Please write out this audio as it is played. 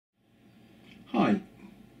Hi,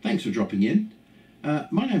 thanks for dropping in.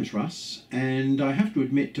 My name's Russ, and I have to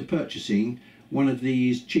admit to purchasing one of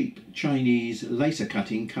these cheap Chinese laser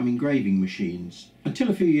cutting cum engraving machines. Until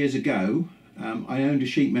a few years ago, I owned a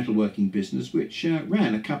sheet metalworking business which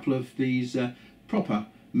ran a couple of these proper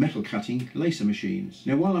metal cutting laser machines.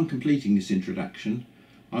 Now, while I'm completing this introduction,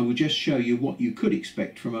 I will just show you what you could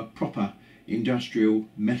expect from a proper industrial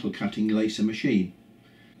metal cutting laser machine.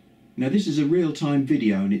 Now, this is a real-time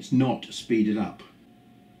video and it's not speeded up.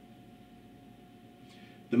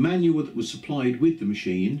 The manual that was supplied with the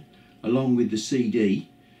machine, along with the CD,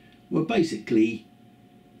 were basically,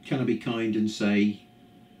 can I be kind and say,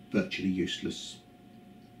 virtually useless.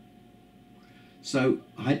 So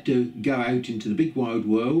I had to go out into the big wide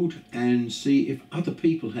world and see if other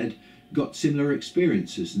people had got similar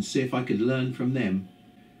experiences and see if I could learn from them.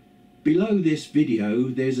 Below this video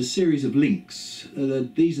there's a series of links.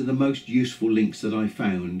 These are the most useful links that I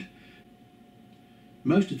found.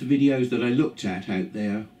 Most of the videos that I looked at out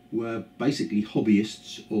there were basically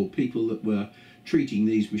hobbyists or people that were treating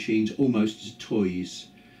these machines almost as toys.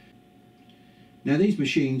 Now, these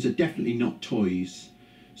machines are definitely not toys,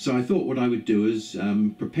 so I thought what I would do is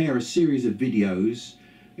prepare a series of videos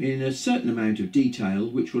in a certain amount of detail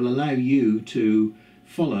which will allow you to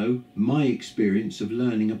follow my experience of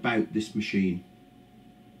learning about this machine.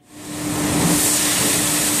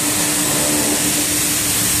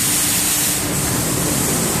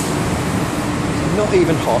 Not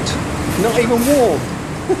even hot, not even warm.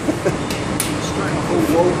 Straight off the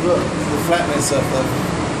wall, look, the flatness of them.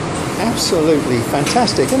 Absolutely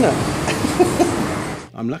fantastic, isn't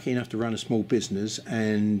it? I'm lucky enough to run a small business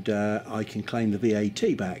and I can claim the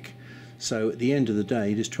VAT back. So at the end of the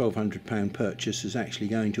day, this £1,200 purchase is actually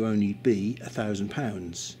going to only be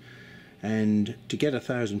 £1,000. And to get a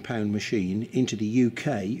 £1,000 machine into the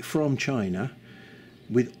UK from China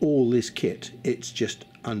with all this kit, it's just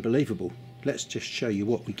unbelievable. Let's just show you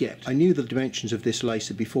what we get. I knew the dimensions of this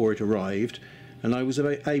laser before it arrived, and I was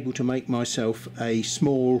able to make myself a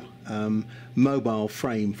small mobile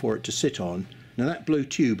frame for it to sit on. Now, that blue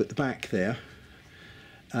tube at the back there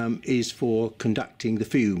is for conducting the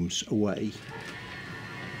fumes away.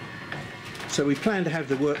 So we plan to have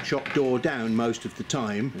the workshop door down most of the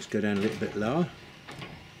time. Let's go down a little bit lower.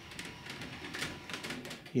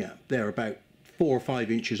 Yeah, they're about 4 or 5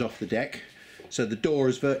 inches off the deck. So the door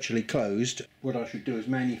is virtually closed. What I should do is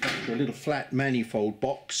manufacture a little flat manifold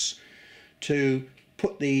box to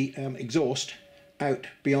put the exhaust out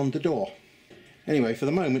beyond the door. Anyway, for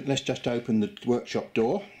the moment, let's just open the workshop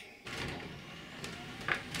door.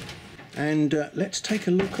 And let's take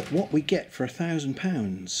a look at what we get for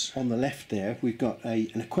 £1,000. On the left there, we've got an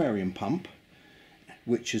aquarium pump,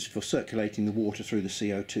 which is for circulating the water through the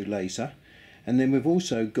CO2 laser. And then we've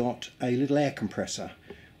also got a little air compressor,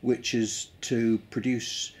 which is to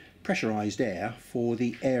produce pressurized air for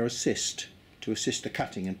the air assist, to assist the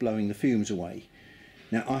cutting and blowing the fumes away.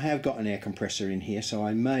 Now, I have got an air compressor in here, so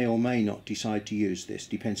I may or may not decide to use this,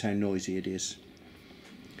 depends how noisy it is.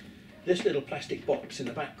 This little plastic box in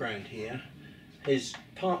the background here is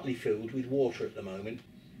partly filled with water at the moment.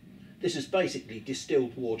 This is basically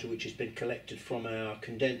distilled water which has been collected from our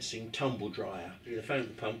condensing tumble dryer. The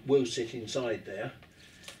fountain pump will sit inside there,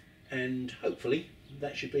 and hopefully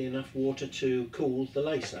that should be enough water to cool the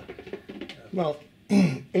laser. Well,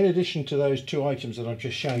 in addition to those 2 items that I've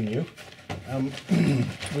just shown you,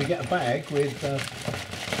 we get a bag with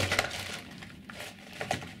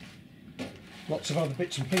lots of other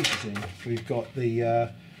bits and pieces in. We've got the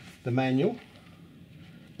manual,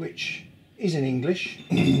 which is in English,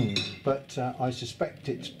 but I suspect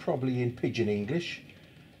it's probably in pidgin English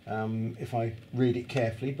if I read it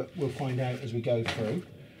carefully, but we'll find out as we go through.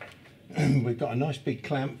 We've got a nice big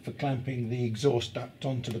clamp for clamping the exhaust duct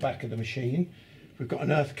onto the back of the machine. We've got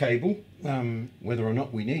an earth cable. Whether or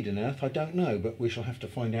not we need an earth, I don't know, but we shall have to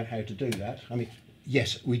find out how to do that. I mean,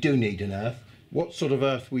 yes, we do need an earth. What sort of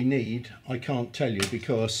earth we need, I can't tell you,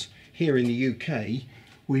 because here in the UK,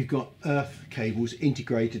 we've got earth cables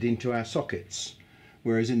integrated into our sockets,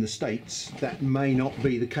 whereas in the States, that may not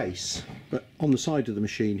be the case. But on the side of the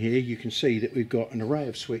machine here, you can see that we've got an array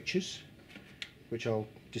of switches, which I'll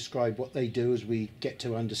describe what they do as we get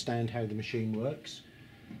to understand how the machine works.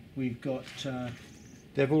 We've got,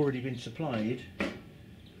 they've already been supplied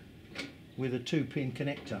with a 2-pin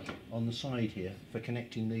connector on the side here for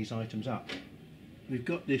connecting these items up. We've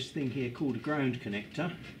got this thing here called a ground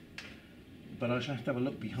connector, but I shall have to have a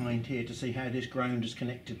look behind here to see how this ground is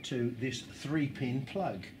connected to this 3-pin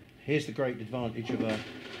plug. Here's the great advantage of a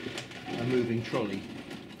moving trolley.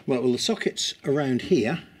 Well, the socket's around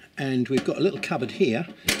here, and we've got a little cupboard here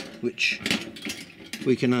which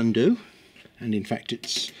we can undo, And in fact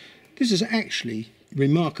this is actually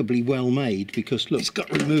remarkably well made, because look, it's got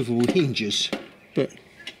removable hinges, but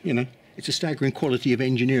you know, it's a staggering quality of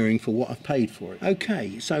engineering for what I've paid for it.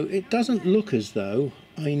 Okay, so it doesn't look as though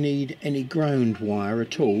I need any ground wire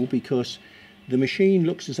at all, because the machine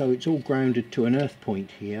looks as though it's all grounded to an earth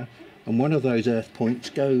point here, and one of those earth points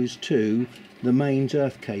goes to the mains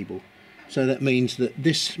earth cable. So that means that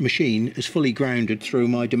this machine is fully grounded through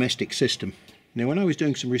my domestic system. Now, when I was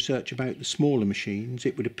doing some research about the smaller machines,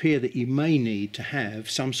 it would appear that you may need to have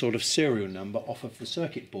some sort of serial number off of the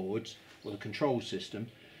circuit boards or the control system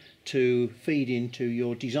to feed into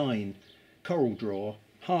your design CorelDRAW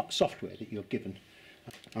software that you're given.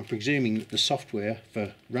 I'm presuming that the software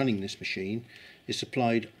for running this machine is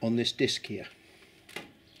supplied on this disc here.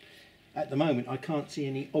 At the moment I can't see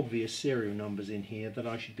any obvious serial numbers in here that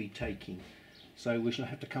I should be taking, so we shall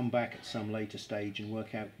have to come back at some later stage and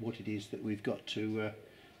work out what it is that we've got to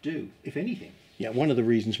do, if anything. Yeah, one of the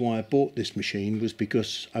reasons why I bought this machine was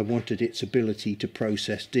because I wanted its ability to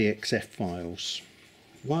process DXF files.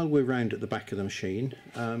 While we're round at the back of the machine,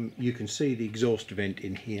 you can see the exhaust vent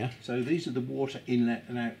in here. So these are the water inlet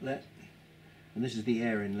and outlet, and this is the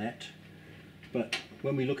air inlet. But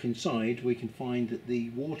when we look inside, we can find that the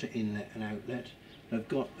water inlet and outlet have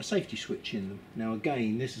got a safety switch in them. Now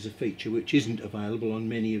again, this is a feature which isn't available on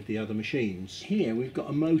many of the other machines. Here we've got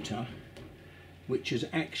a motor which is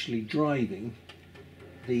actually driving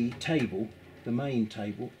the table, the main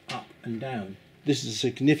table, up and down. This is a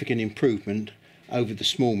significant improvement over the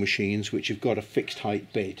small machines which have got a fixed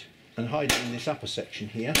height bed. And hiding in this upper section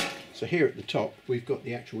here, so here at the top we've got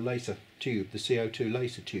the actual laser tube, the CO2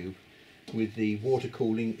 laser tube, with the water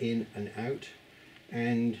cooling in and out,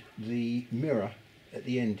 and the mirror at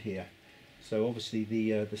the end here. So obviously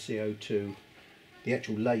the CO2, the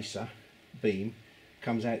actual laser beam,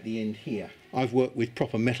 comes out the end here. I've worked with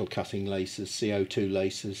proper metal cutting lasers, CO2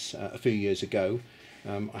 lasers, a few years ago.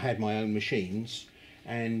 I had my own machines,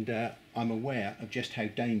 and I'm aware of just how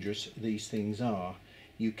dangerous these things are.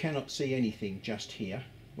 You cannot see anything just here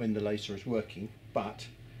when the laser is working, but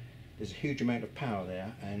there's a huge amount of power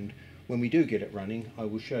there, and when we do get it running, I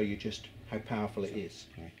will show you just how powerful it is.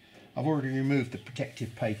 I've already removed the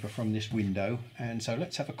protective paper from this window, and so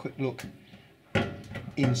let's have a quick look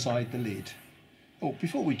inside the lid. Oh,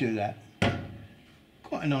 before we do that,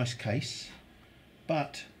 quite a nice case,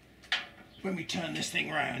 but when we turn this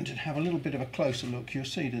thing round and have a little bit of a closer look, you'll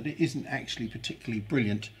see that it isn't actually particularly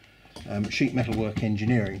brilliant sheet metal work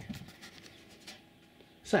engineering.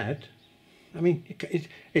 Sad. I mean,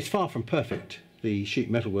 it's far from perfect, the sheet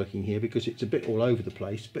metal working here, because it's a bit all over the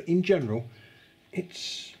place, but in general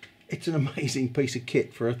it's an amazing piece of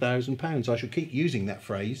kit for £1,000. I shall keep using that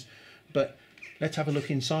phrase, but let's have a look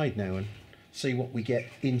inside now and see what we get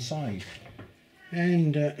inside.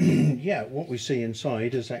 And yeah, what we see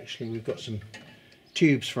inside is actually we've got some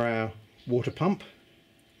tubes for our water pump.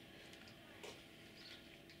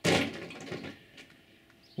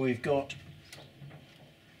 We've got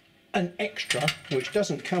an extra which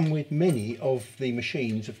doesn't come with many of the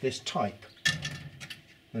machines of this type,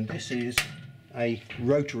 and this is a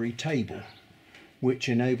rotary table which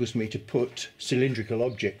enables me to put cylindrical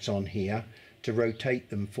objects on here to rotate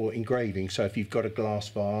them for engraving. So if you've got a glass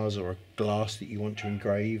vase or a glass that you want to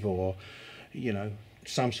engrave, or you know,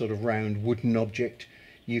 some sort of round wooden object,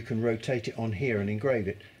 you can rotate it on here and engrave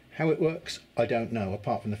it. How it works, I don't know,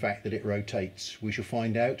 apart from the fact that it rotates. We shall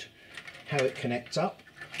find out. How it connects up,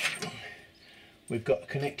 we've got a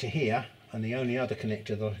connector here, and the only other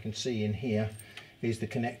connector that I can see in here is the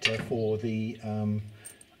connector for the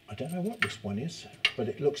I don't know what this one is, but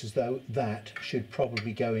it looks as though that should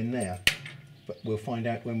probably go in there, but we'll find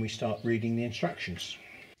out when we start reading the instructions.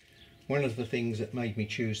 One of the things that made me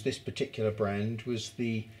choose this particular brand was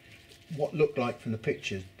what looked like from the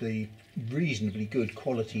pictures, the reasonably good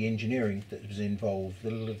quality engineering that was involved,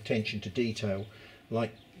 the little attention to detail,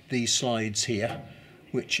 like these slides here,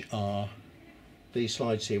 which are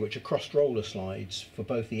crossed roller slides for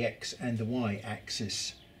both the X and the Y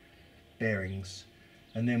axis bearings.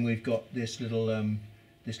 And then we've got this little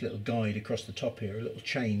guide across the top here, a little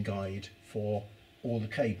chain guide for all the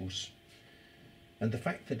cables. And the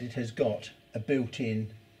fact that it has got a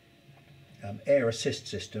built-in air assist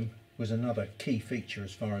system was another key feature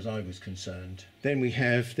as far as I was concerned. Then we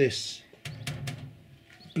have this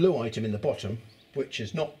blue item in the bottom, which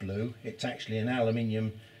is not blue, it's actually an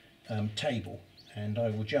aluminium table, and I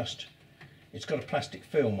will just, it's got a plastic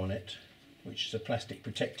film on it, which is a plastic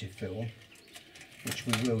protective film, which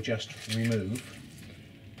we will just remove.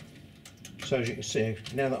 So as you can see,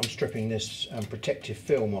 now that I'm stripping this protective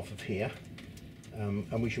film off of here,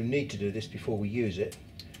 and we shall need to do this before we use it,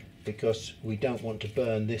 because we don't want to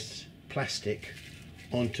burn this plastic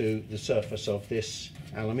onto the surface of this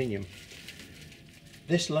aluminium.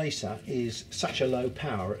 This laser is such a low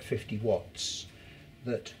power at 50 watts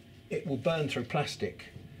that it will burn through plastic,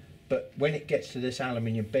 but when it gets to this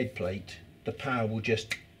aluminium bed plate, the power will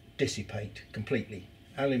just dissipate completely.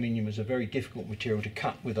 Aluminium is a very difficult material to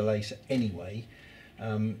cut with a laser anyway,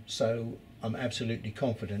 so I'm absolutely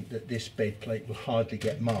confident that this bed plate will hardly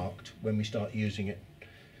get marked when we start using it,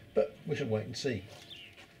 but we shall wait and see.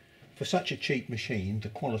 For such a cheap machine, the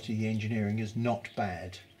quality of the engineering is not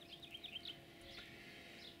bad.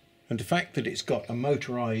 And the fact that it's got a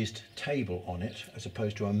motorised table on it as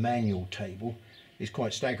opposed to a manual table is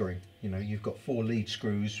quite staggering. You know, you've got 4 lead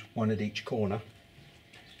screws, one at each corner,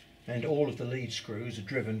 and all of the lead screws are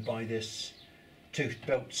driven by this toothed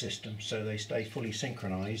belt system, so they stay fully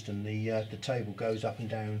synchronised, and the table goes up and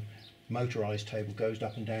down, motorised table goes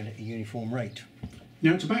up and down at a uniform rate.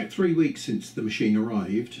 Now, it's about 3 weeks since the machine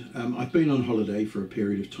arrived. I've been on holiday for a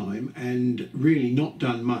period of time and really not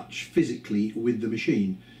done much physically with the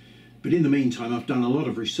machine. But in the meantime, I've done a lot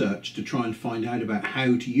of research to try and find out about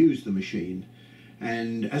how to use the machine.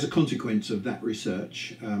 And as a consequence of that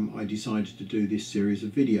research, I decided to do this series of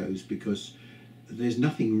videos because there's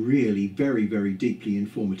nothing really very, very deeply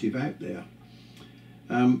informative out there.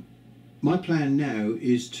 My plan now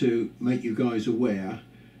is to make you guys aware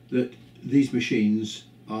that these machines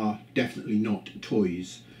are definitely not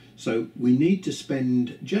toys. So we need to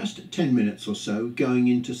spend just 10 minutes or so going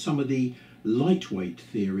into some of the lightweight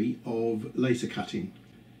theory of laser cutting.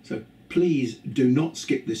 So please do not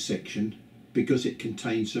skip this section because it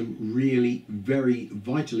contains some really very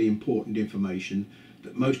vitally important information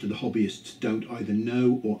that most of the hobbyists don't either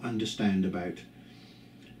know or understand about.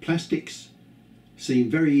 Plastics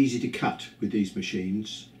seem very easy to cut with these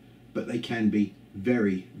machines, but they can be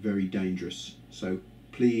very, very dangerous. So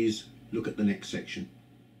please look at the next section.